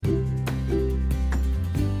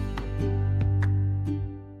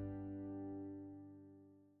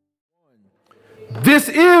This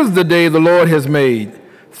is the day the Lord has made.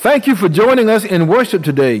 Thank you for joining us in worship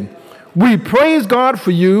today. We praise God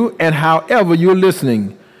for you and however you're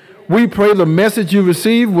listening. We pray the message you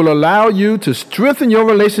receive will allow you to strengthen your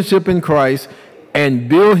relationship in Christ and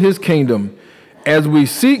build his kingdom as we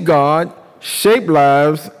seek God, shape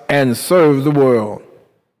lives, and serve the world.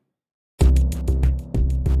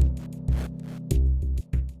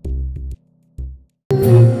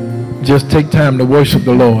 Just take time to worship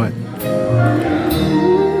the Lord.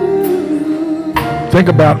 Think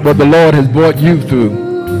about what the Lord has brought you through,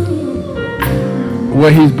 where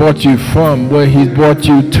he's brought you from, where he's brought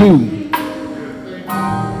you to.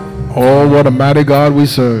 Oh, what a mighty God we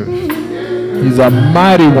serve. He's a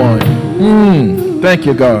mighty one. Thank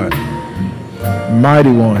you, God.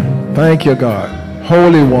 Mighty one. Thank you, God.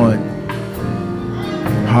 Holy one.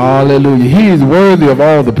 Hallelujah. He is worthy of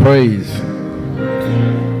all the praise.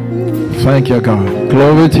 Thank you, God.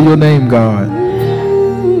 Glory to your name, God.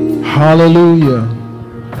 Hallelujah.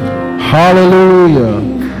 Hallelujah.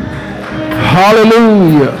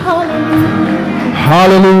 Hallelujah.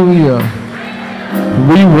 Hallelujah.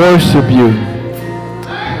 We worship you.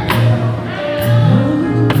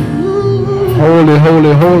 Holy,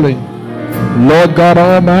 holy, holy. Lord God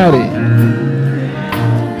Almighty.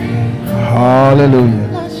 Hallelujah.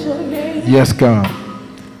 Yes, God.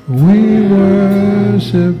 We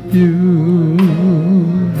worship you,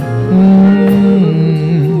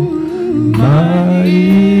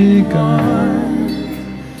 mighty God,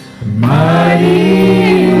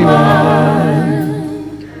 mighty one.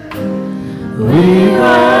 We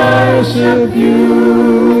worship you,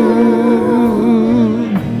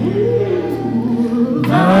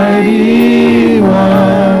 mighty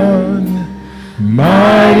one,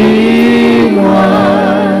 mighty one.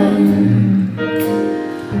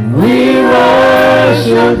 We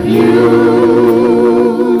worship you,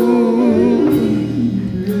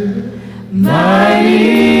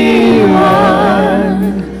 mighty one,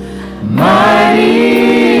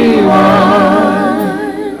 mighty one.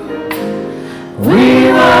 We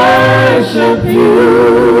worship you,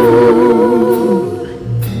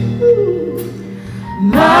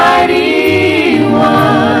 mighty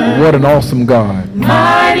one. What an awesome God.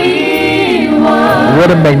 Mighty one.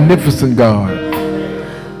 What a magnificent God.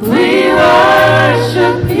 We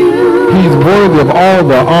worship you. He's worthy of all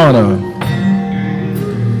the honor.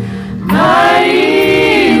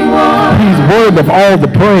 Mighty one. He's worthy of all the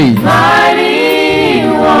praise. Mighty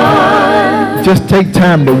one. Just take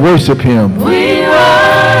time to worship him. We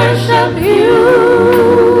worship you.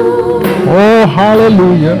 Oh,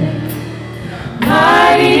 hallelujah.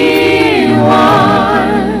 Mighty one.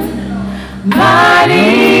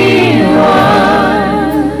 Mighty one.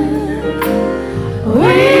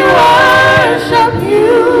 We worship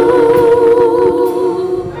you,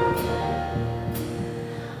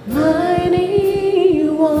 mighty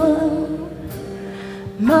one,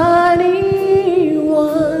 mighty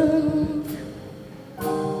one.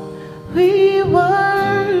 We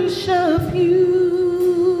worship you.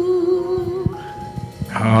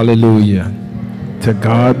 Hallelujah. To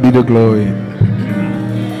God be the glory.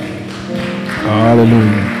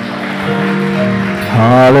 Hallelujah.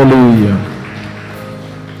 Hallelujah.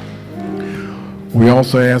 We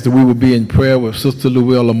also ask that we will be in prayer with Sister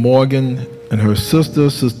Luella Morgan and her sister,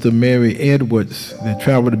 Sister Mary Edwards, that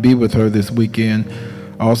traveled to be with her this weekend.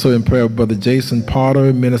 Also in prayer with Brother Jason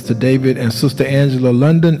Potter, Minister David, and Sister Angela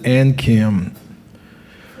London and Kim.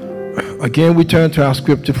 Again, we turn to our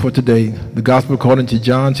scripture for today, the Gospel according to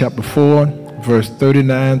John chapter 4, verse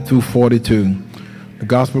 39 through 42. The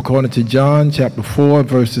Gospel according to John chapter 4,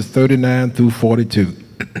 verses 39 through 42.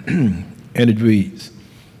 And it reads,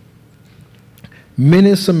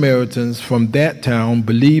 Many Samaritans from that town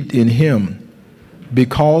believed in him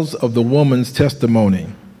because of the woman's testimony.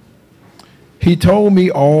 He told me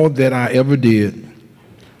all that I ever did.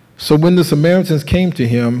 So when the Samaritans came to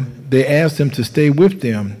him, they asked him to stay with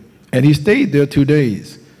them, and he stayed there 2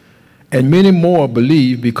 days. And many more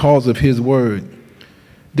believed because of his word.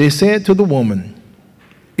 They said to the woman,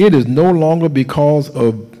 It is no longer because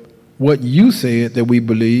of what you said that we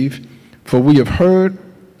believe, for we have heard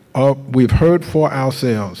for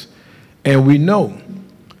ourselves, and we know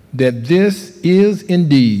that this is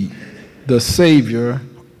indeed the Savior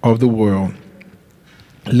of the world.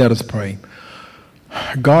 Let us pray.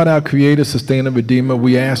 God, our Creator, Sustainer, Redeemer,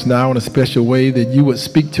 we ask now in a special way that you would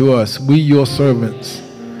speak to us, we your servants.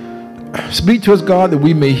 Speak to us, God, that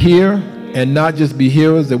we may hear and not just be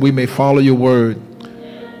hearers, that we may follow your word.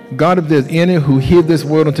 God, if there's any who hear this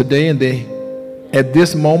word on today and they at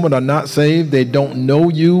this moment are not saved, they don't know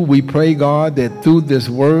you, we pray, God, that through this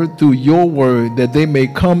word, through your word, that they may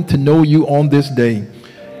come to know you on this day.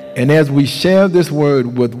 And as we share this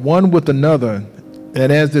word with one with another,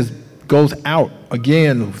 and as this goes out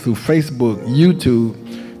again through Facebook,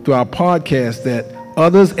 YouTube, through our podcast, that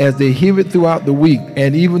others, as they hear it throughout the week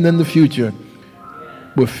and even in the future,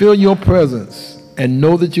 will feel your presence and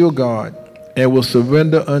know that you're God and will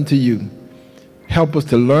surrender unto you. Help us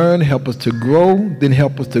to learn, help us to grow, then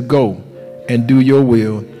help us to go and do your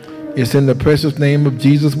will. It's in the precious name of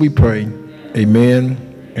Jesus we pray.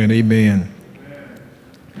 Amen and amen.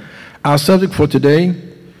 Our subject for today,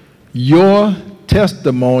 your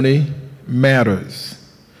testimony matters.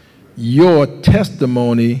 Your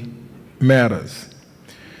testimony matters.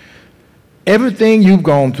 Everything you've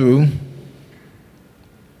gone through,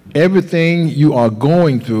 everything you are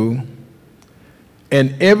going through,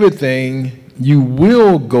 and everything you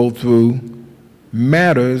will go through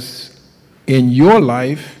matters in your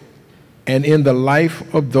life and in the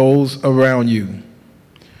life of those around you.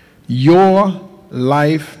 Your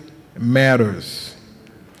life matters.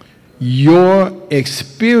 Your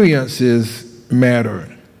experiences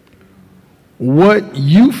matter. What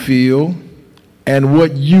you feel and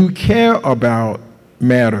what you care about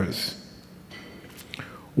matters.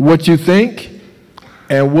 What you think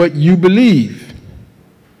and what you believe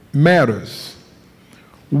matters.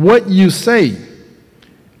 What you say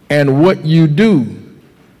and what you do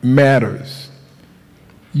matters.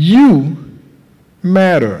 You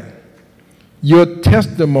matter. Your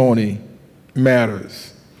testimony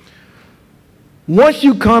matters. Once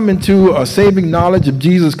you come into a saving knowledge of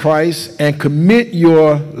Jesus Christ and commit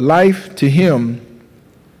your life to Him,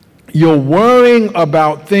 your worrying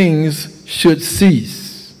about things should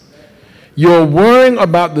cease. Your worrying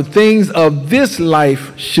about the things of this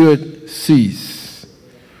life should cease.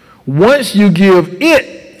 Once you give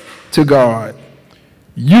it to God,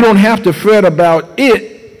 you don't have to fret about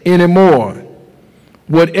it anymore,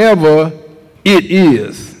 whatever it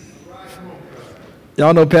is.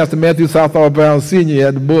 Y'all know Pastor Matthew Southall Brown Sr.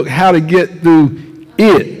 had the book, How to Get Through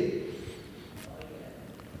It.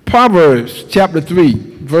 Proverbs chapter 3,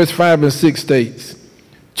 verse 5 and 6 states,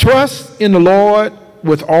 "Trust in the Lord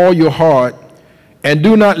with all your heart, and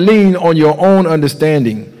do not lean on your own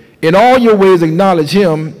understanding. In all your ways acknowledge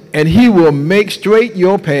Him, and He will make straight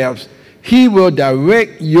your paths. He will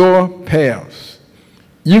direct your paths."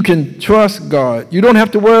 You can trust God. You don't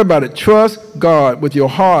have to worry about it. Trust God with your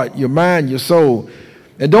heart, your mind, your soul.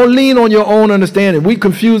 And don't lean on your own understanding. We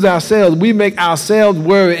confuse ourselves. We make ourselves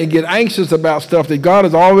worry and get anxious about stuff that God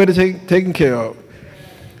has already taken care of.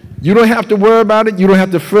 You don't have to worry about it. You don't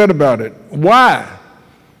have to fret about it. Why?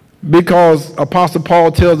 Because Apostle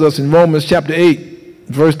Paul tells us in Romans chapter 8,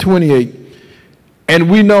 verse 28, and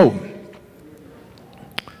we know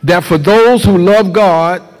that for those who love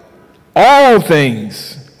God, all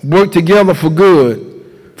things work together for good,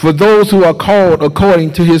 for those who are called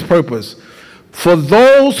according to His purpose. For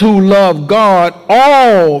those who love God,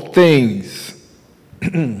 all things,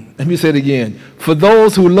 let me say it again. For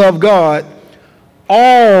those who love God,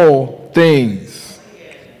 all things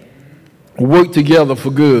work together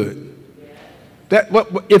for good.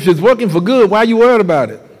 If it's working for good, why are you worried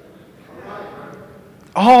about it?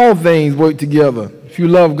 All things work together if you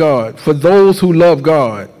love God, for those who love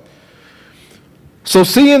God. So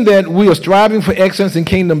seeing that we are striving for excellence in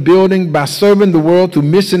kingdom building by serving the world through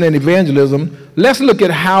mission and evangelism, let's look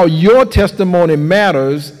at how your testimony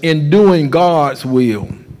matters in doing God's will.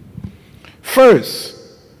 First,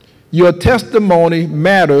 your testimony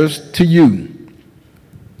matters to you.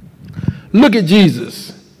 Look at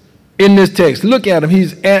Jesus in this text. Look at him.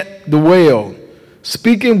 He's at the well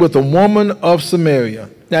speaking with a woman of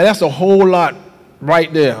Samaria. Now that's a whole lot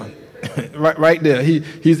right there. right there.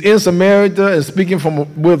 He's in Samaria and speaking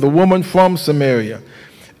with a woman from Samaria.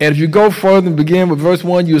 And if you go further and begin with verse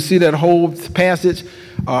 1, you'll see that whole passage.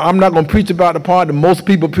 I'm not going to preach about the part that most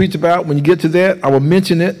people preach about. When you get to that, I will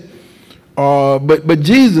mention it. But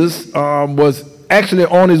Jesus was actually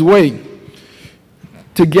on his way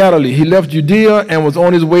to Galilee. He left Judea and was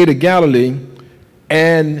on his way to Galilee.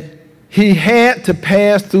 And he had to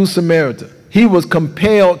pass through Samaria. He was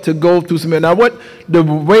compelled to go through Samaria. Now, what the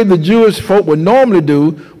way the Jewish folk would normally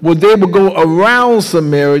do was they would go around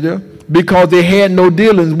Samaria because they had no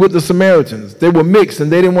dealings with the Samaritans. They were mixed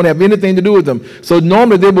and they didn't want to have anything to do with them. So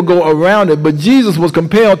normally they would go around it, but Jesus was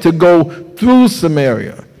compelled to go through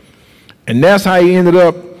Samaria. And that's how he ended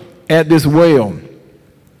up at this well.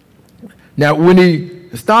 Now, when he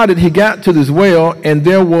started, he got to this well and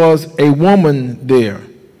there was a woman there.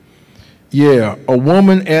 Yeah, a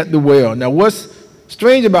woman at the well. Now, what's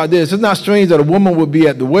strange about this, it's not strange that a woman would be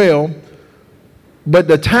at the well, but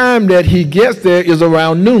the time that he gets there is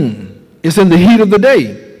around noon. It's in the heat of the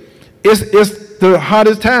day. It's the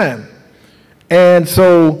hottest time. And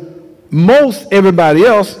so most everybody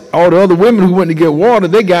else, all the other women who went to get water,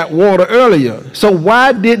 they got water earlier. So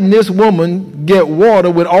why didn't this woman get water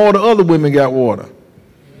when all the other women got water?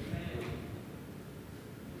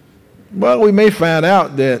 Well, we may find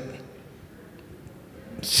out that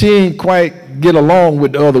she ain't quite get along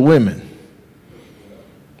with the other women.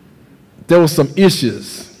 There was some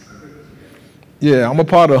issues. Yeah, I'm a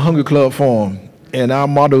part of the Hunger Club Forum, and our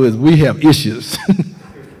motto is we have issues.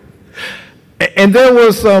 And there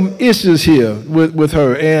were some issues here with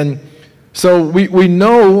her. And so we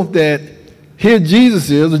know that here Jesus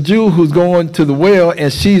is, a Jew who's going to the well,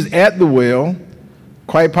 and she's at the well,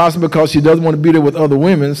 quite possibly because she doesn't want to be there with other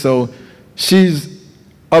women. So she's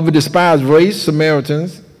of a despised race,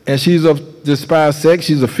 Samaritans, and she's of despised sex.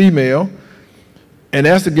 She's a female. And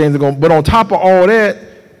that's the game they're going. But on top of all that,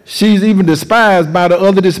 she's even despised by the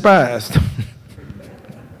other despised.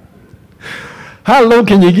 How low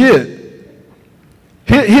can you get?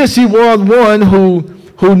 Here she was one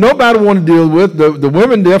who nobody wanted to deal with. The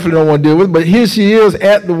women definitely don't want to deal with. But here she is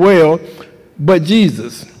at the well. But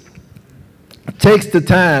Jesus takes the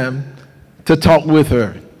time to talk with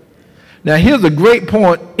her. Now, here's a great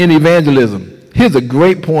point in evangelism. Here's a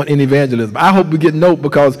great point in evangelism. I hope we get note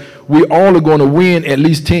because we all are going to win at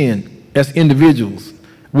least 10 as individuals.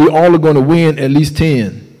 We all are going to win at least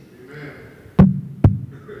 10.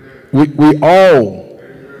 We all.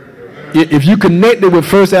 If you connect it with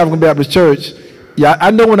First African Baptist Church, yeah,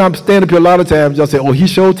 I know when I'm standing up here a lot of times, y'all say, oh,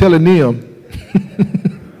 he's sure telling them.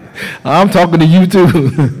 I'm talking to you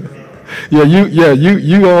too.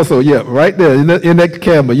 You also, yeah, right there in that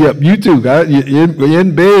camera. Yep, you too. You're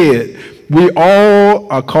in bed. We all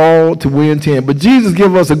are called to win 10. But Jesus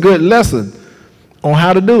gives us a good lesson on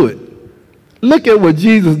how to do it. Look at what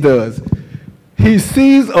Jesus does. He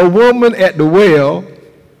sees a woman at the well,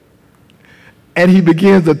 and he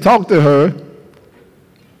begins to talk to her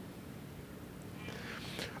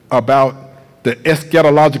about the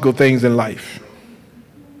eschatological things in life.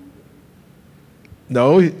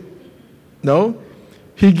 No.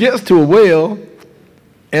 He gets to a well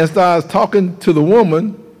and starts talking to the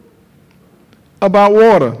woman about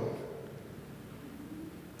water.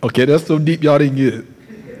 Okay, that's so deep y'all didn't get it.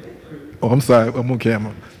 Oh, I'm sorry, I'm on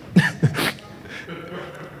camera.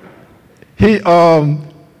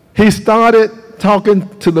 He started talking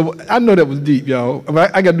to the, I know that was deep, y'all.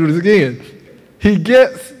 I got to do this again. He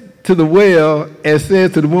gets to the well and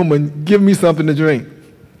says to the woman, give me something to drink.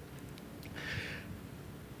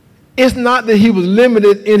 It's not that he was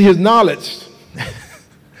limited in his knowledge.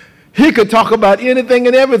 He could talk about anything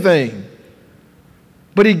and everything.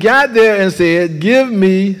 But he got there and said, give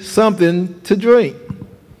me something to drink.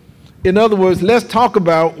 In other words, let's talk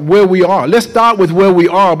about where we are. Let's start with where we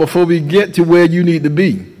are before we get to where you need to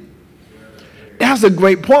be. That's a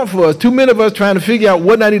great point for us. Too many of us trying to figure out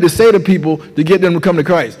what I need to say to people to get them to come to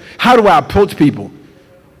Christ. How do I approach people?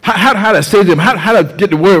 How do I say to them? How do I get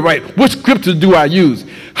the word right? What scriptures do I use?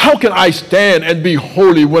 How can I stand and be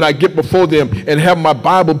holy when I get before them and have my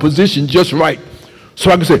Bible position just right? So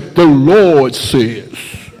I can say, the Lord says,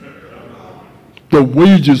 the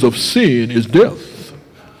wages of sin is death,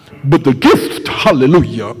 but the gift,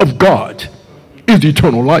 hallelujah, of God is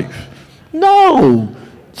eternal life. No.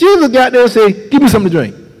 Jesus got there and said, give me something to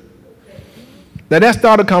drink. Now that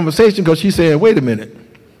started a conversation because she said, wait a minute.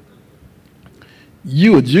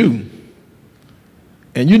 You a Jew.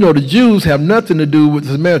 And you know the Jews have nothing to do with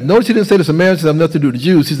the Samaritans. Notice he didn't say the Samaritans have nothing to do with the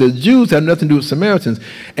Jews. He said the Jews have nothing to do with Samaritans.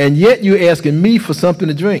 And yet you're asking me for something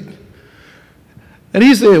to drink. And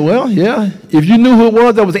he said, well, yeah, if you knew who it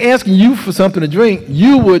was that was asking you for something to drink,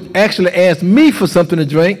 you would actually ask me for something to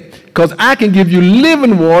drink because I can give you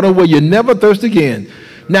living water where you never thirst again.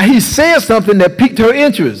 Now he said something that piqued her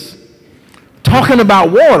interest, talking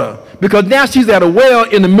about water. Because now she's at a well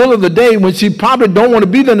in the middle of the day when she probably don't want to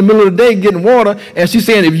be there in the middle of the day getting water. And she's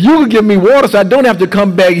saying, if you could give me water so I don't have to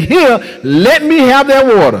come back here, let me have that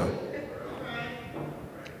water.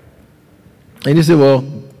 And he said, well,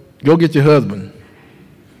 go get your husband.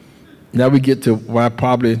 Now we get to why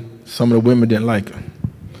probably some of the women didn't like her.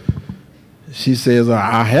 She says,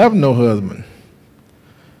 I have no husband.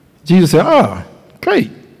 Jesus said, oh, great.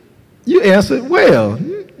 You answered well.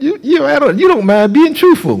 You don't mind being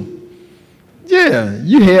truthful. Yeah,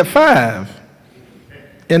 you had 5.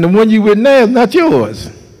 And the one you with now is not yours.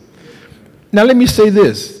 Now let me say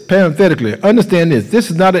this, parenthetically. Understand this. This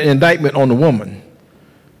is not an indictment on the woman.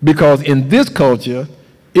 Because in this culture,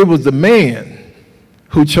 it was the man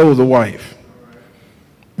who chose a wife.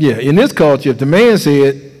 Yeah, in this culture, if the man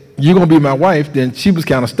said, you're going to be my wife, then she was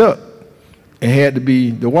kind of stuck and had to be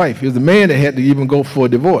the wife. It was the man that had to even go for a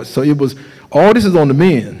divorce. So it was, all this is on the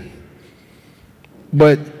men.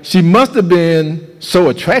 But she must have been so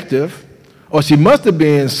attractive, or she must have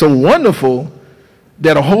been so wonderful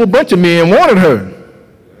that a whole bunch of men wanted her.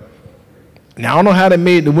 Now, I don't know how that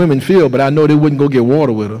made the women feel, but I know they wouldn't go get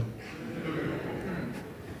water with her.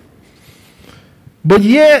 But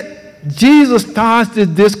yet, Jesus starts this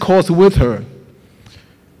discourse with her.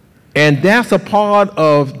 And that's a part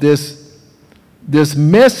of this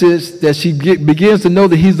message that she begins to know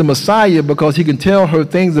that he's the Messiah, because he can tell her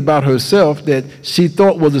things about herself that she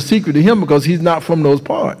thought was a secret to him because he's not from those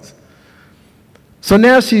parts. So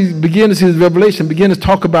now she begins his revelation, begins to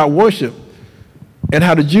talk about worship and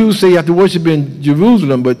how the Jews say you have to worship in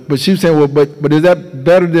Jerusalem, but she's saying, well, but is that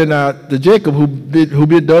better than the Jacob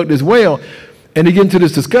who dug this well? And he gets into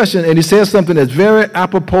this discussion, and he says something that's very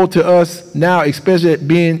apropos to us now, especially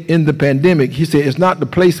being in the pandemic. He said, it's not the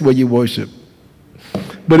place where you worship,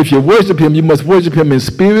 but if you worship him, you must worship him in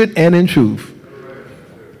spirit and in truth.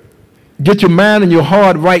 Get your mind and your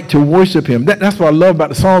heart right to worship him. That's what I love about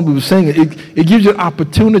the song we were singing. It gives you an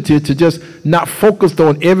opportunity to just not focus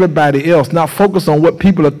on everybody else, not focus on what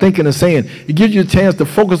people are thinking and saying. It gives you a chance to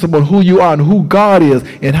focus upon who you are and who God is,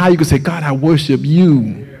 and how you can say, God, I worship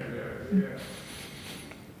you.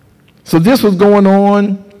 So this was going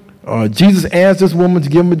on. Jesus asked this woman to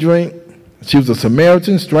give him a drink. She was a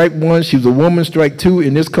Samaritan, strike one. She was a woman, strike two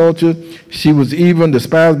in this culture. She was even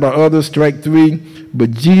despised by others, strike three.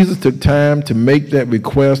 But Jesus took time to make that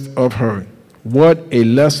request of her. What a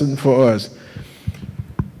lesson for us.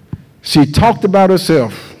 She talked about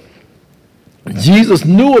herself. Jesus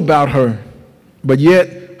knew about her, but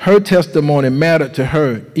yet her testimony mattered to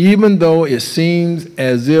her. Even though it seems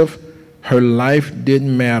as if her life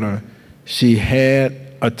didn't matter, she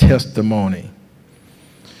had a testimony.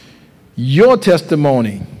 Your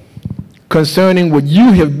testimony concerning what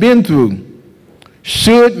you have been through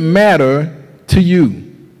should matter to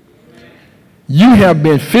you. You have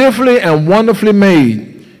been fearfully and wonderfully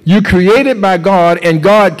made. You're created by God, and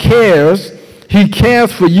God cares. He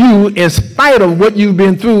cares for you in spite of what you've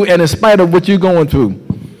been through and in spite of what you're going through.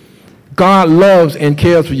 God loves and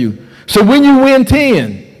cares for you. So when you win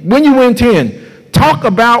 10, talk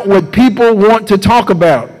about what people want to talk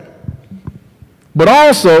about, but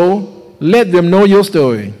also let them know your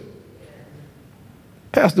story.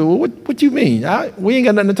 Pastor, what you mean? We ain't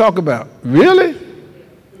got nothing to talk about. Really?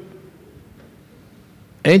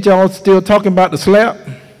 Ain't y'all still talking about the slap?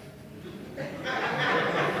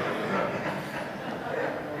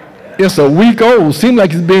 It's a week old. Seems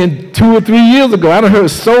like it's been 2 or 3 years ago. I done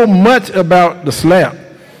heard so much about the slap.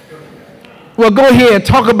 Well, go ahead and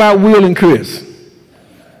talk about Will and Chris.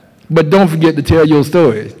 But don't forget to tell your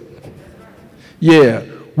story. Yeah,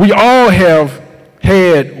 we all have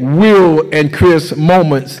had Will and Chris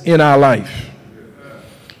moments in our life.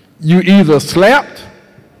 You either slapped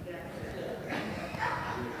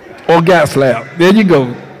or got slapped. There you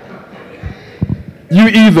go. You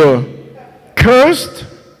either cursed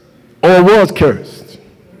or was cursed.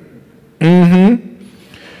 You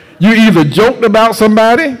either joked about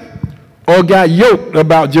somebody or got yoked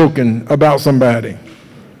about joking about somebody.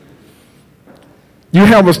 You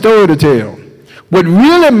have a story to tell. What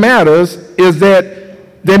really matters is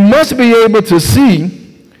that they must be able to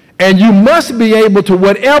see, and you must be able to,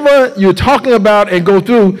 whatever you're talking about and go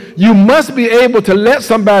through, you must be able to let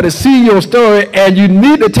somebody see your story, and you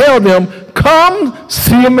need to tell them, come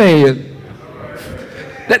see a man.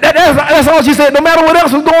 That's all she said. No matter what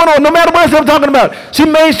else was going on, no matter what else they were talking about, she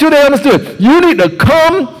made sure they understood. You need to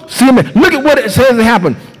come see a man. Look at what it says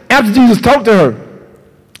happened after Jesus talked to her.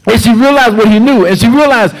 And she realized what he knew. And she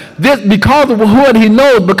realized this because of what he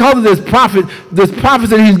knows, because of this prophecy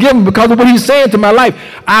that he's given, because of what he's saying to my life.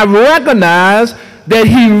 I recognize that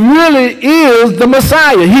he really is the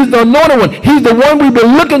Messiah. He's the anointed one. He's the one we've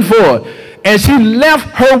been looking for. And she left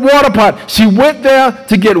her water pot. She went there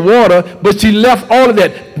to get water, but she left all of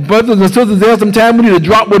that. Brothers and sisters, there's some time we need to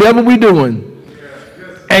drop whatever we're doing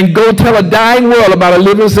and go tell a dying world about a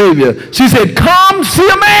living Savior. She said, come see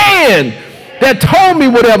a man that told me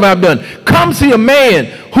whatever I've done. Come see a man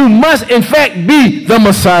who must in fact be the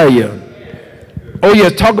Messiah. Oh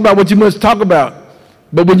yes, talk about what you must talk about.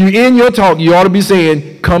 But when you end your talk, you ought to be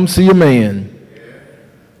saying, come see a man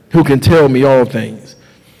who can tell me all things.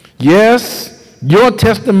 Yes, your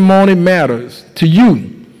testimony matters to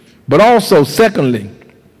you. But also, secondly,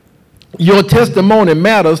 your testimony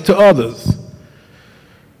matters to others.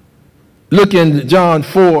 Look in John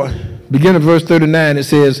 4, beginning of verse 39, it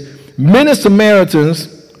says, many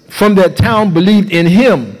Samaritans from that town believed in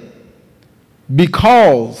him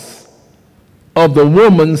because of the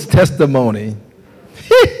woman's testimony.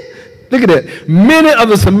 Look at that. Many of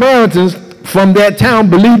the Samaritans from that town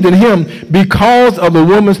believed in him because of the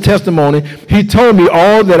woman's testimony. He told me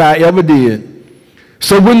all that I ever did.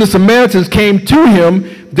 So when the Samaritans came to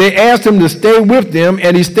him, they asked him to stay with them,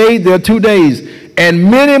 and he stayed there 2 days.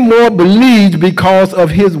 And many more believed because of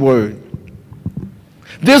his word.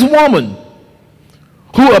 This woman,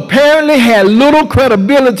 who apparently had little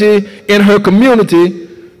credibility in her community,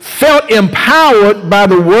 felt empowered by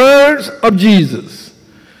the words of Jesus.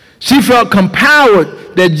 She felt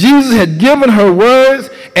empowered that Jesus had given her words,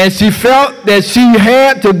 and she felt that she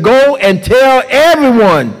had to go and tell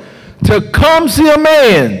everyone to come see a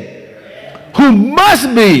man who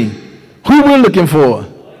must be who we're looking for.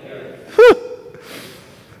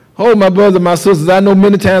 Oh, my brothers and my sisters, I know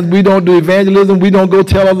many times we don't do evangelism. We don't go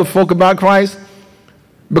tell other folk about Christ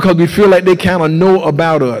because we feel like they kind of know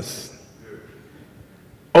about us.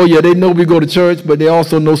 Oh, yeah, they know we go to church, but they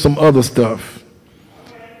also know some other stuff.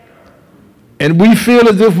 And we feel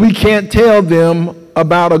as if we can't tell them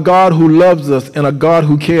about a God who loves us and a God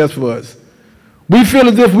who cares for us. We feel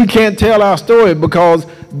as if we can't tell our story because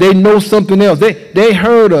they know something else. They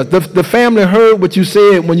heard us. The family heard what you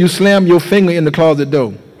said when you slammed your finger in the closet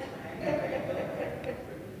door.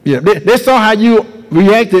 Yeah, they saw how you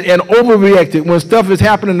reacted and overreacted when stuff is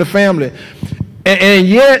happening in the family. And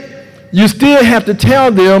yet, you still have to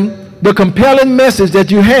tell them the compelling message that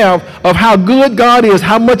you have of how good God is,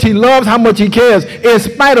 how much he loves, how much he cares, in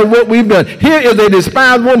spite of what we've done. Here is a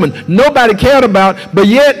despised woman nobody cared about, but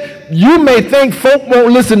yet you may think folk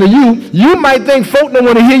won't listen to you. You might think folk don't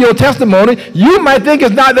want to hear your testimony. You might think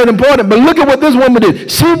it's not that important, but look at what this woman did.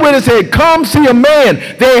 She went and said, come see a man.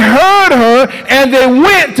 They heard her, and they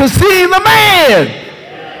went to see the man.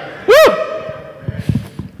 Woo!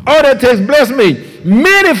 Oh, that text blessed me.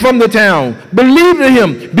 Many from the town believed in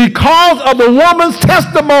him because of the woman's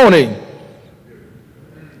testimony.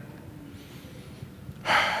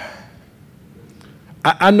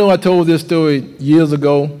 I know I told this story years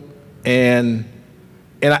ago, and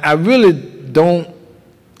I really don't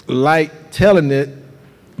like telling it,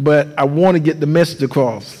 but I want to get the message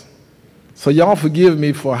across. So y'all forgive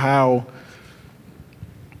me for how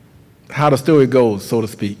the story goes, so to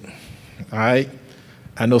speak. All right?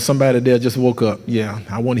 I know somebody there just woke up. Yeah,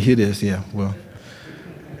 I want to hear this. Yeah, well.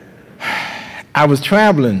 I was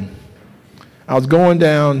traveling. I was going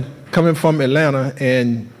down, coming from Atlanta,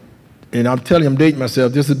 and I'm telling you, I'm dating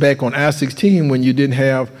myself. This is back on I-16 when you didn't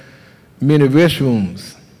have many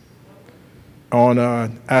restrooms on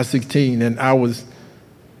I-16, and I was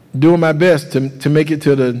doing my best to make it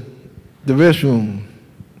to the restroom.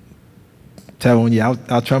 Telling you,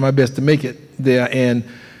 I'll try my best to make it there, and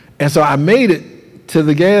so I made it to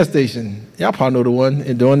the gas station. Y'all probably know the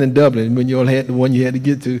one in Dublin when you all had the one you had to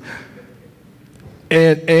get to.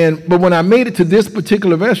 But when I made it to this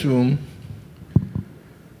particular restroom,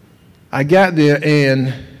 I got there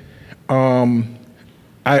and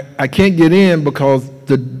I can't get in because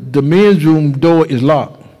the men's room door is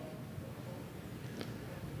locked.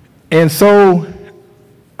 And so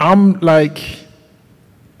I'm like,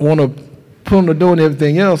 want to put on the door and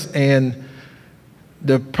everything else, and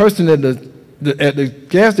the person at the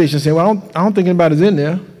gas station said, well, I don't think anybody's in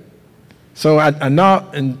there. So I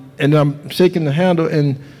knock, and I'm shaking the handle,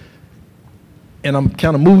 and I'm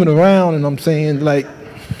kind of moving around, and I'm saying, like,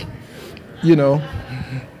 I'm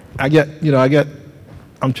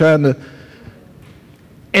trying to,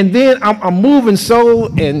 and then I'm moving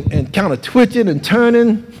and kind of twitching and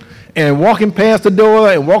turning and walking past the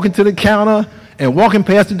door and walking to the counter and walking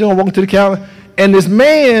past the door and walking to the counter. And this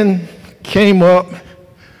man came up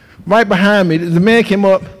right behind me. The man came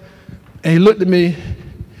up and he looked at me.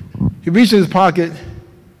 He reached in his pocket.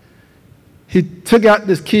 He took out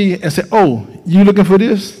this key and said, oh, you looking for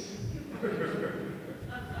this?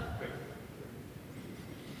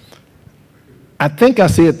 I think I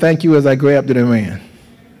said thank you as I grabbed it and ran.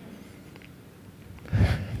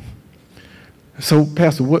 So,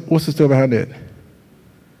 Pastor, what's the story behind that?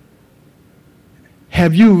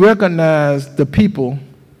 Have you recognized the people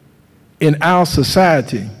in our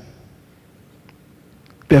society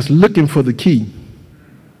that's looking for the key?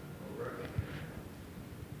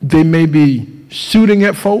 They may be shooting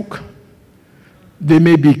at folk. They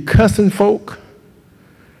may be cussing folk.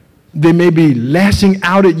 They may be lashing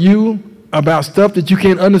out at you about stuff that you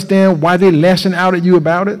can't understand why they're lashing out at you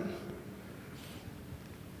about it.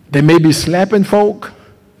 They may be slapping folk.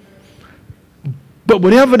 But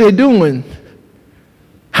whatever they're doing,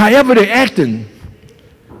 however they're acting,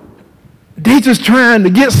 they're just trying to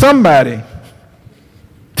get somebody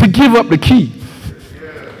to give up the key.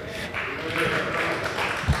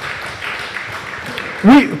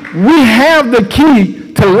 We have the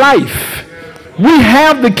key to life. We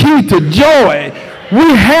have the key to joy.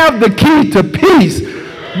 We have the key to peace.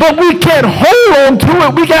 But we can't hold on to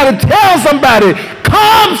it. We got to tell somebody,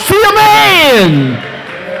 come see a man.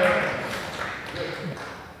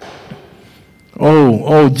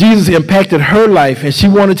 Oh, Jesus impacted her life, and she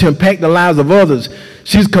wanted to impact the lives of others.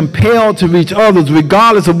 She's compelled to reach others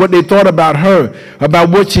regardless of what they thought about her, about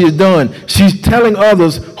what she has done. She's telling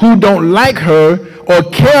others who don't like her or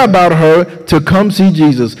care about her to come see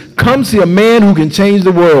Jesus. Come see a man who can change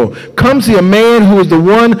the world. Come see a man who is the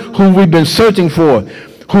one who we've been searching for,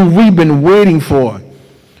 who we've been waiting for.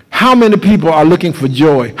 How many people are looking for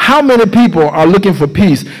joy? How many people are looking for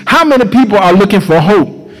peace? How many people are looking for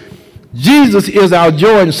hope? Jesus is our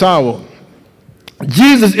joy and sorrow.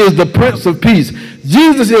 Jesus is the Prince of Peace.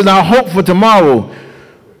 Jesus is our hope for tomorrow.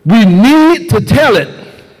 We need to tell it.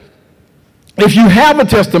 If you have a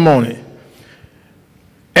testimony,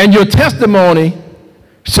 and your testimony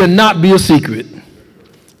should not be a secret.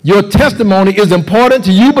 Your testimony is important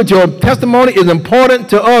to you, but your testimony is important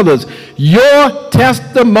to others. Your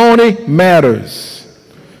testimony matters.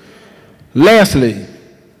 Lastly,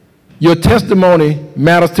 your testimony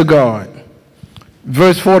matters to God.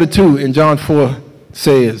 Verse 42 in John 4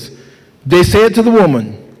 says, they said to the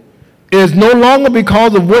woman, it is no longer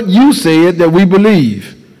because of what you said that we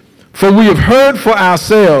believe, for we have heard for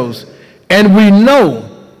ourselves, and we know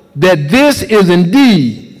that this is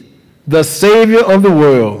indeed the Savior of the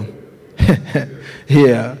world.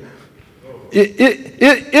 Yeah.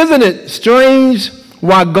 Isn't it strange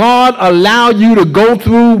why God allowed you to go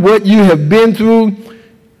through what you have been through,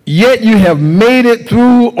 yet you have made it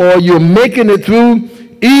through, or you're making it through,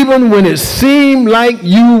 even when it seemed like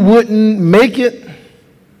you wouldn't make it?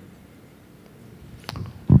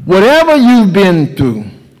 Whatever you've been through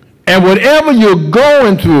and whatever you're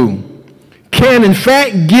going through can in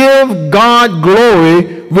fact give God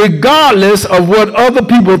glory regardless of what other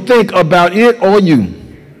people think about it or you.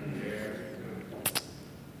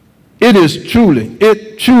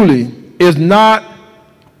 It truly is not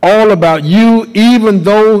all about you, even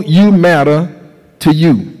though you matter to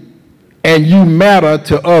you and you matter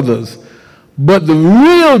to others. But the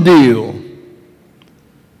real deal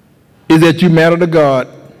is that you matter to God.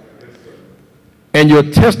 And your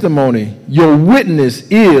testimony, your witness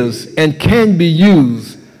is and can be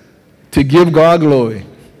used to give God glory.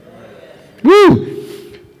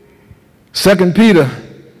 Woo! 2 Peter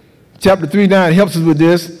chapter 3:9 helps us with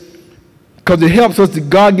this, because it helps us that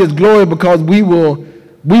God gets glory because we will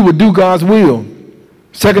do God's will.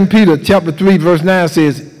 2 Peter chapter 3 verse 9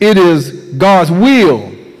 says, it is God's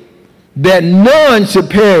will that none should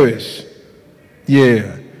perish.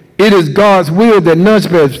 Yeah. It is God's will that none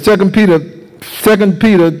should perish. 2 Peter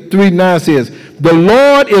 3:9 says, the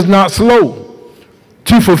Lord is not slow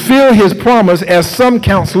to fulfill his promise, as some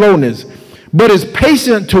count slowness, but is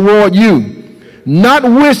patient toward you, not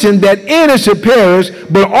wishing that any should perish,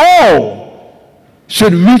 but all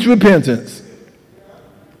should reach repentance.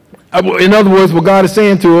 In other words, what God is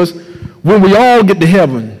saying to us, when we all get to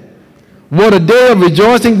heaven, what a day of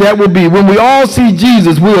rejoicing that will be. When we all see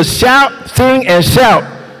Jesus, we will shout, sing, and shout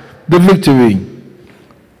the victory.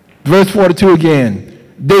 Verse 42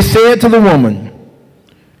 again. They said to the woman,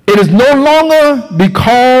 it is no longer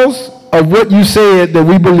because of what you said that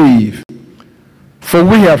we believe, for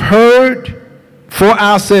we have heard for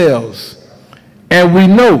ourselves, and we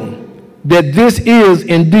know that this is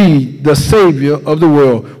indeed the Savior of the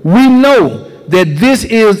world. We know that this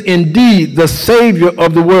is indeed the Savior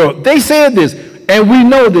of the world. They said this, and we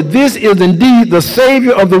know that this is indeed the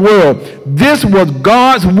Savior of the world. This was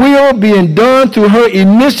God's will being done through her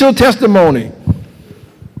initial testimony.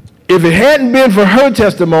 If it hadn't been for her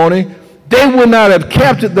testimony, they would not have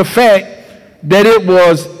captured the fact that it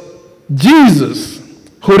was Jesus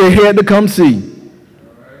who they had to come see.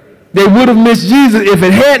 They would have missed Jesus if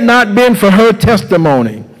it had not been for her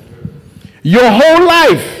testimony. Your whole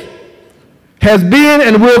life has been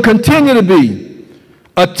and will continue to be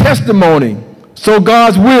a testimony so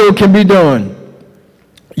God's will can be done.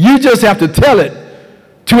 You just have to tell it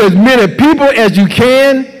to as many people as you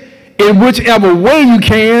can, in whichever way you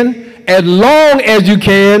can, as long as you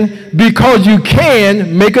can, because you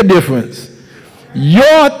can make a difference.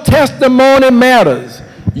 Your testimony matters.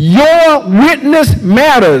 Your witness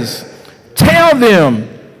matters. Tell them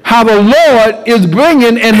how the Lord is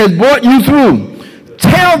bringing and has brought you through.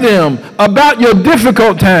 Tell them about your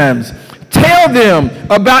difficult times. Tell them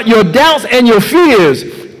about your doubts and your fears.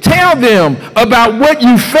 Tell them about what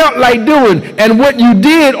you felt like doing and what you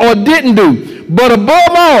did or didn't do. But above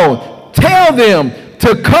all, tell them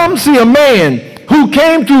to come see a man who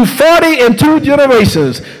came through 40 and 2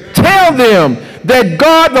 generations. Tell them that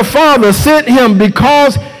God the Father sent him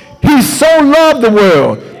because he so loved the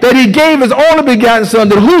world that he gave his only begotten Son,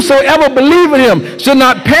 that whosoever believe in him should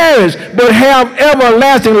not perish but have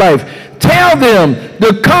everlasting life. Tell them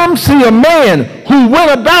to come see a man who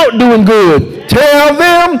went about doing good. Tell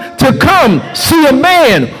them to come see a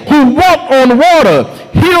man who walked on water,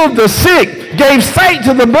 healed the sick, gave sight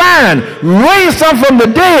to the blind, raised some from the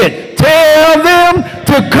dead. Tell them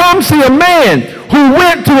to come see a man who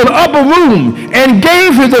went to an upper room and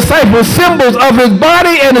gave his disciples symbols of his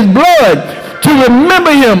body and his blood to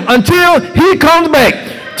remember him until he comes back.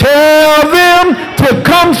 Tell them to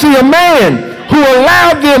come see a man who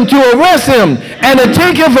allowed them to arrest him and to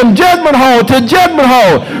take him from judgment hall to judgment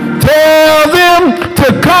hall. Tell them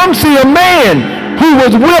to come see a man who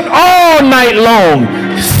was whipped all night long,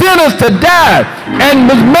 sinners to die, and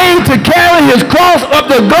was made to carry his cross up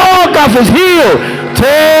the Golgotha's hill.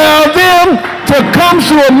 Tell them to come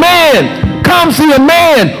see a man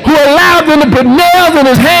who allowed them to put nails in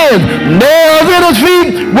his hands, nails in his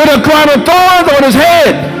feet, with a crown of thorns on his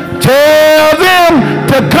head. Tell them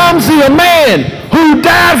to come see a man who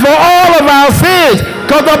died for all of our sins,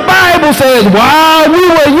 because the Bible says while we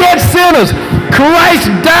were yet sinners, Christ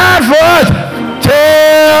died for us.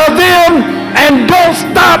 Tell them, and don't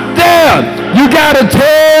stop there. You got to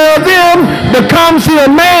tell them to come see a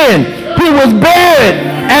man who was buried,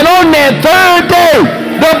 and on that third day,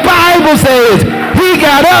 the Bible says he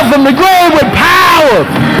got up from the grave with power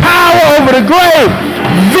over the grave,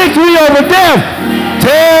 victory over death.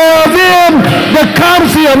 Tell them to come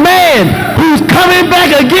see a man who's coming back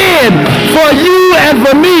again for you and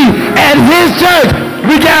for me and his church.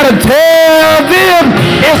 We got to tell them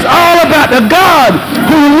it's all about the God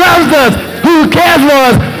who loves us, who cares for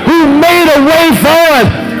us, who made a way for us.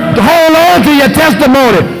 Hold on to your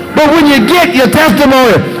testimony. But when you get your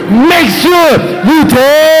testimony, make sure you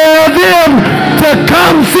tell them to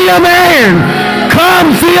come see a man.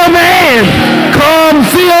 Come see a man. Come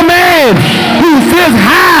see a man who sits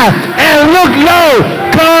high and look low.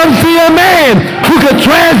 Come see a man who can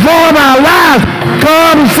transform our lives.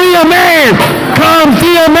 Come see a man. Come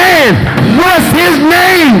see a man. What's his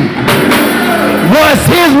name? What's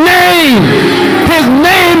his name? His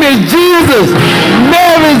name is Jesus,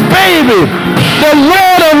 Mary's baby, the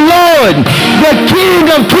Lord of Lords, the King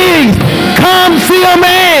of Kings. Come see a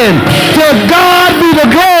man. To God be the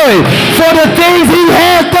glory for the things he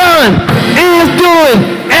has done, is doing,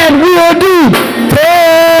 and will do.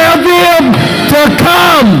 Tell them to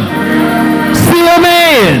come see a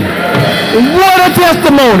man. What a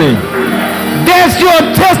testimony. That's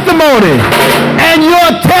your testimony, and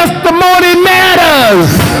your testimony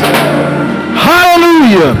matters.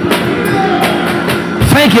 Hallelujah.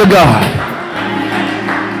 Thank you, God.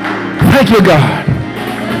 Thank you, God.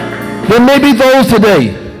 There may be those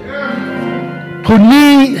today who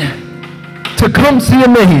need to come see a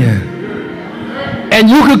man, and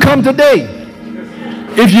you could come today.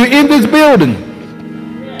 If you're in this building,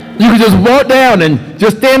 you can just walk down and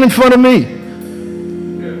just stand in front of me.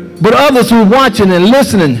 But others who are watching and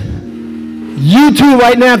listening, you too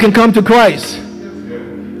right now can come to Christ.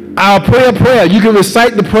 I'll pray a prayer. You can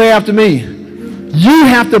recite the prayer after me. You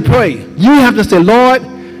have to pray. You have to say, Lord,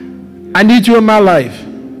 I need you in my life.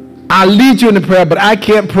 I'll lead you in the prayer, but I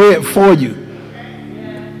can't pray it for you.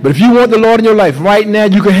 But if you want the Lord in your life right now,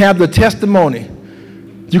 you can have the testimony.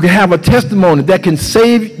 You can have a testimony that can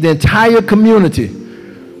save the entire community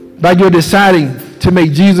by your deciding to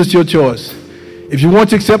make Jesus your choice. If you want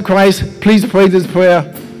to accept Christ, please pray this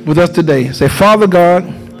prayer with us today. Say, Father God,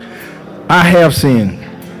 I have sinned.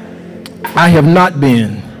 I have not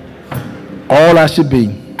been all I should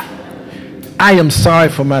be. I am sorry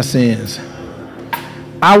for my sins.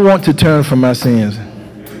 I want to turn from my sins.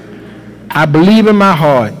 I believe in my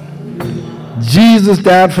heart Jesus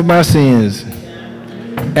died for my sins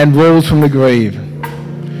and rose from the grave.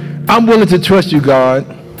 I'm willing to trust you, God,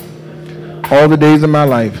 all the days of my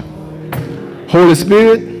life. Holy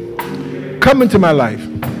Spirit, come into my life.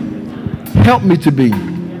 Help me to be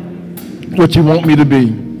what you want me to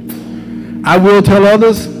be. I will tell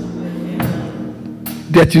others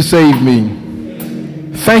that you saved me.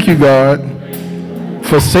 Thank you, God,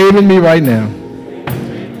 for saving me right now.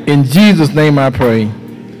 In Jesus' name I pray.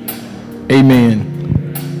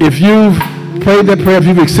 Amen. If you've prayed that prayer, if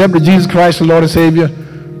you've accepted Jesus Christ, the Lord and Savior,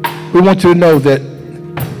 we want you to know that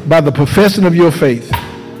by the profession of your faith,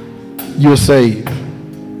 you're saved.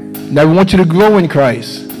 Now we want you to grow in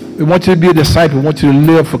Christ. We want you to be a disciple. We want you to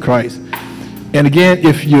live for Christ. And again,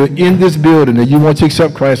 if you're in this building and you want to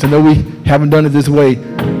accept Christ, I know we haven't done it this way,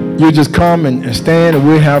 you just come and stand, and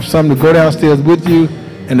we'll have someone to go downstairs with you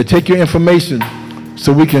and to take your information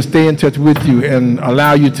so we can stay in touch with you and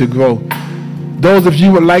allow you to grow. Those of you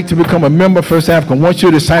who would like to become a member of First African, once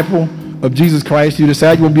you're a disciple of Jesus Christ, you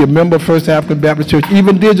decide you want to be a member of First African Baptist Church,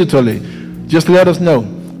 even digitally, just let us know.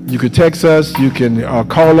 You can text us, you can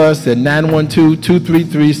call us at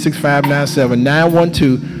 912-233-6597,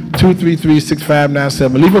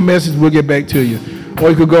 912-233-6597. Leave a message, we'll get back to you. Or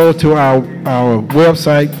you could go to our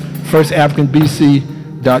website,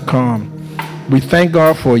 firstafricanbc.com. We thank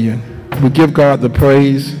God for you. We give God the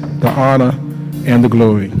praise, the honor, and the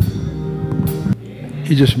glory.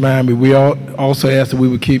 He just reminded me, we also asked that we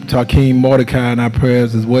would keep Takeem Mordecai in our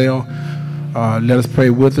prayers as well. Let us pray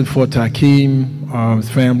with him for Takeem, his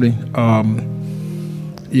family.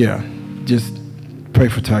 Just pray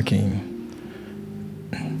for Takeem.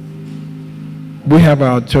 We have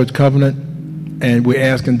our church covenant, and we're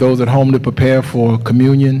asking those at home to prepare for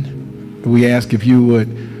communion. We ask if you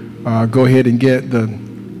would go ahead and get the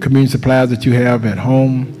communion supplies that you have at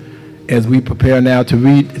home as we prepare now to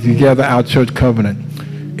read together our church covenant.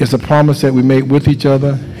 It's a promise that we make with each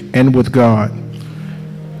other and with God.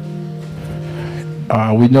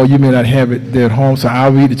 We know you may not have it there at home, so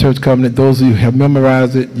I'll read the church covenant. Those of you who have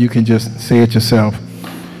memorized it, you can just say it yourself.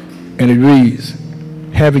 And it reads,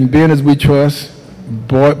 having been, as we trust,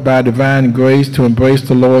 brought by divine grace to embrace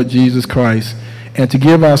the Lord Jesus Christ and to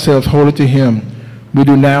give ourselves wholly to him, we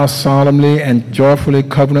do now solemnly and joyfully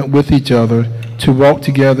covenant with each other to walk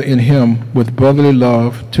together in him with brotherly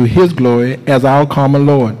love to his glory as our common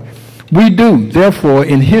Lord. We do, therefore,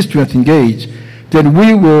 in his strength engage, that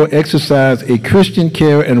we will exercise a Christian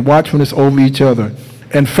care and watchfulness over each other,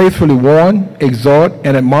 and faithfully warn, exhort,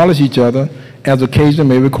 and admonish each other as occasion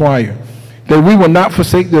may require. That we will not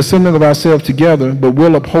forsake the assembling of ourselves together, but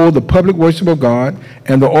will uphold the public worship of God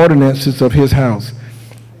and the ordinances of his house.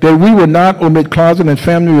 That we will not omit closet and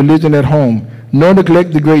family religion at home, nor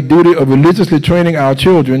neglect the great duty of religiously training our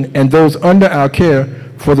children and those under our care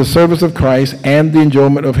for the service of Christ and the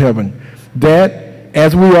enjoyment of heaven. That,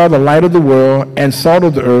 as we are the light of the world and salt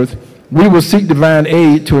of the earth, we will seek divine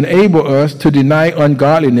aid to enable us to deny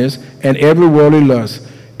ungodliness and every worldly lust,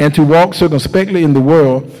 and to walk circumspectly in the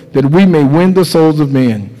world, that we may win the souls of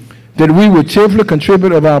men. That we will cheerfully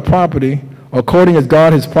contribute of our property, according as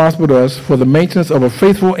God has prospered us, for the maintenance of a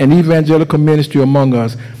faithful and evangelical ministry among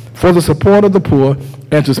us, for the support of the poor,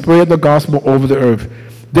 and to spread the gospel over the earth.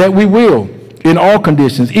 That we will, in all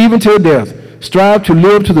conditions, even till death, strive to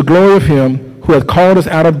live to the glory of him who hath called us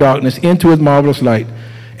out of darkness into his marvelous light.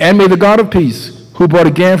 And may the God of peace, who brought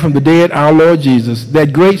again from the dead our Lord Jesus,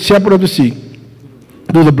 that great shepherd of the sheep,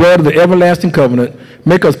 through the blood of the everlasting covenant,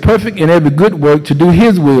 make us perfect in every good work to do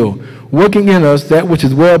his will, working in us that which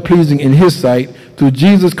is well-pleasing in his sight, through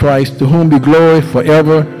Jesus Christ, to whom be glory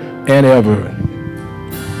forever and ever.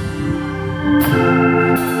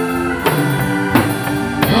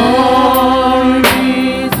 Glory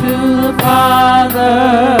be to the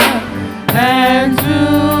Father, and to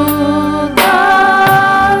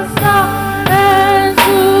the Son, and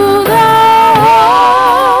to the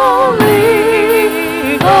Holy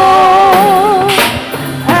Ghost,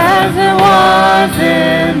 as it was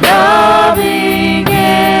in the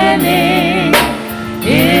beginning,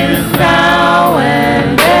 is now,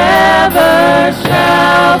 and ever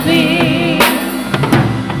shall be.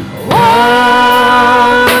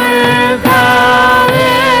 World without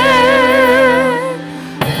end.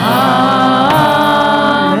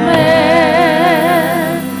 Amen.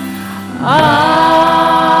 Amen.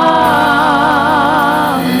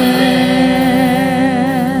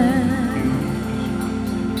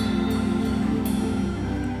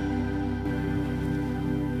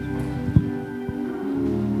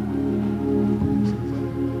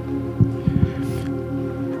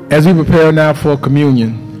 As we prepare now for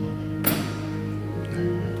communion,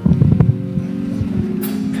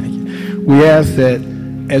 we ask that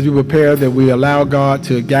as we prepare that we allow God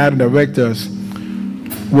to guide and direct us.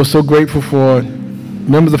 We're so grateful for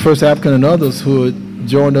members of First African and others who had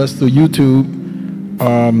joined us through YouTube.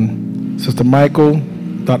 Sister Michael,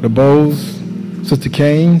 Dr. Bowles, Sister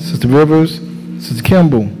Kane, Sister Rivers, Sister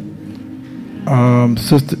Kimball,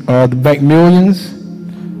 Sister the Macmillians,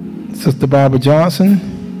 Sister Barbara Johnson,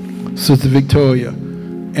 Sister Victoria,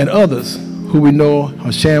 and others who we know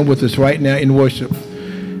are sharing with us right now in worship.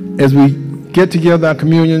 As we get together our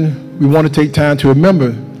communion, we want to take time to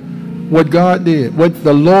remember what God did, what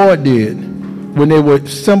the Lord did when they were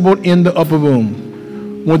assembled in the upper room.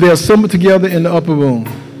 When they assembled together in the upper room,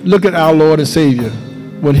 look at our Lord and Savior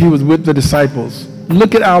when he was with the disciples.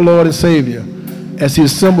 Look at our Lord and Savior as he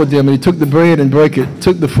assembled them, and he took the bread and broke it,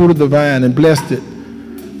 took the fruit of the vine and blessed it.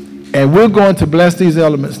 And we're going to bless these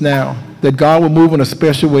elements now, that God will move in a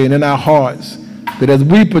special way and in our hearts, that as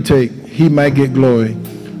we partake, he might get glory.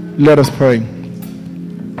 Let us pray.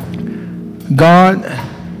 God,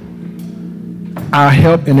 our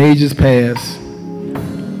help in ages past,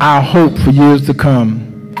 our hope for years to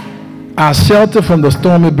come, our shelter from the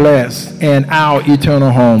stormy blast, and our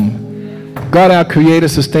eternal home. God, our creator,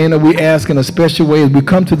 sustainer, we ask in a special way as we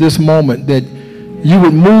come to this moment that you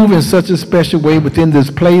would move in such a special way within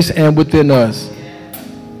this place and within us.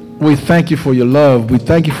 We thank you for your love. We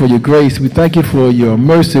thank you for your grace. We thank you for your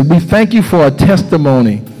mercy. We thank you for a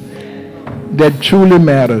testimony that truly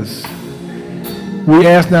matters. We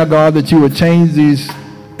ask now, God, that you would change these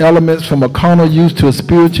elements from a carnal use to a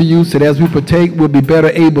spiritual use, that as we partake, we'll be better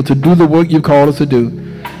able to do the work you called us to do.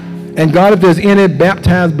 And God, if there's any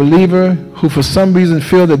baptized believer who for some reason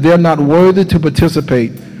feel that they're not worthy to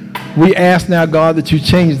participate, we ask now, God, that you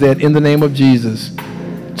change that in the name of Jesus.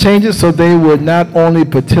 Change it so they would not only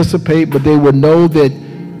participate, but they would know that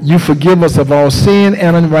you forgive us of all sin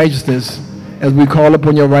and unrighteousness as we call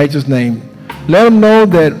upon your righteous name. Let them know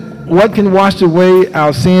that what can wash away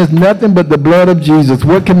our sins? Nothing but the blood of Jesus.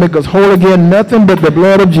 What can make us whole again? Nothing but the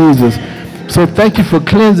blood of Jesus. So thank you for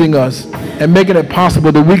cleansing us and making it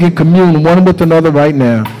possible that we can commune one with another right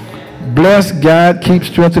now. Bless, guide, keep,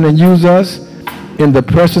 strengthen, and use us. In the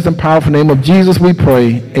precious and powerful name of Jesus we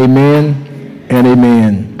pray. Amen and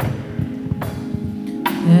amen.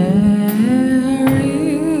 There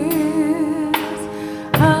is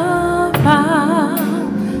a fountain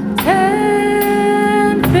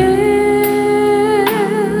filled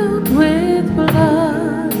with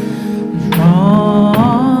blood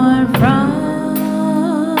drawn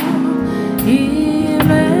from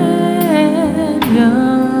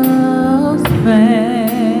Emmanuel's vein.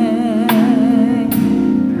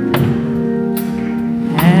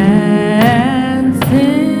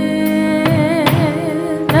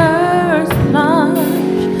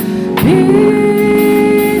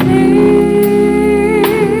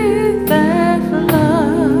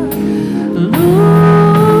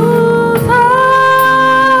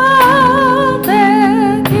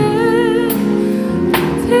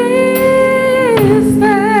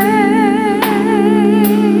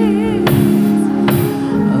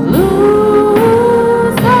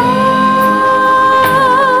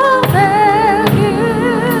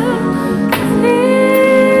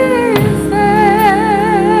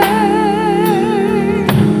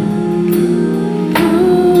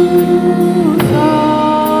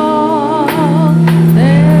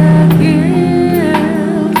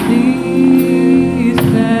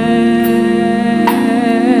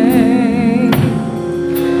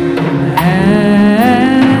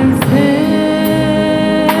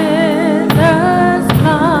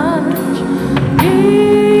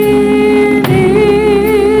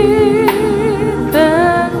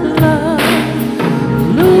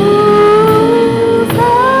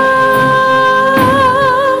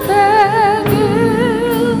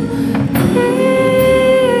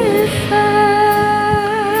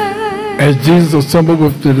 As Jesus assembled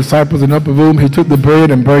with the disciples in the upper room, he took the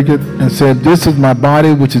bread and broke it and said, "This is my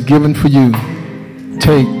body which is given for you.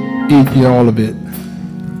 Take, eat ye all of it."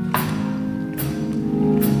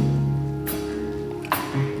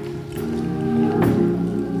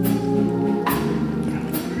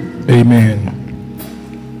 Amen.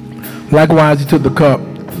 Likewise, he took the cup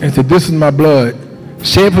and said, "This is my blood,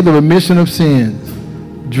 shed for the remission of sins.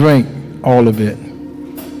 Drink all of it."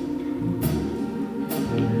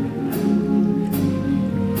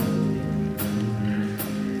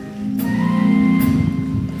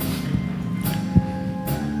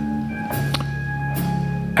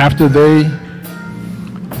 After they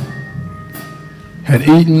had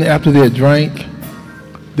eaten, after they had drank,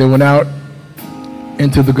 they went out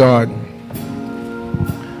into the garden.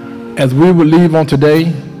 As we would leave on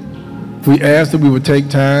today, we ask that we would take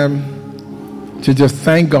time to just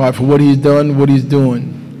thank God for what he's done, what he's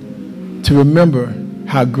doing, to remember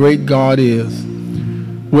how great God is.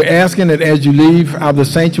 We're asking that as you leave out of the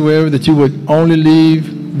sanctuary, that you would only leave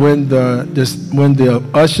when the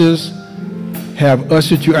ushers have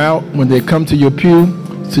ushered you out, when they come to your pew,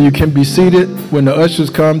 so you can be seated. When the ushers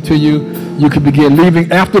come to you, you can begin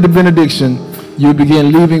leaving. After the benediction, you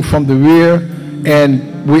begin leaving from the rear. And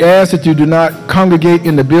we ask that you do not congregate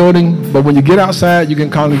in the building, but when you get outside, you can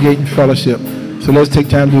congregate in fellowship. So let's take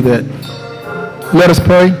time to do that. Let us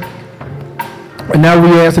pray. And now we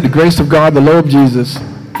ask that the grace of God, the Lord Jesus,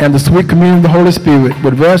 and the sweet communion of the Holy Spirit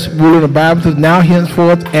would rest, rule, and abide with us now,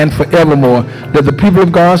 henceforth, and forevermore. Let the people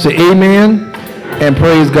of God say amen and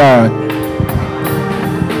praise God.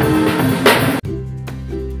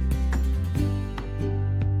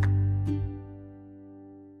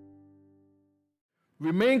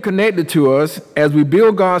 Remain connected to us as we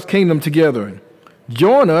build God's kingdom together.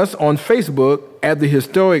 Join us on Facebook at the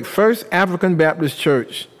historic First African Baptist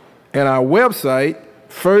Church and our website,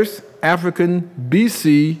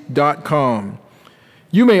 firstafricanbc.com.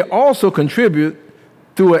 You may also contribute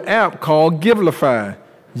through an app called Givelify,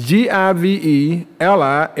 Givelify.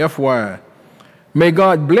 May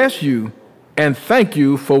God bless you, and thank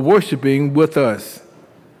you for worshiping with us.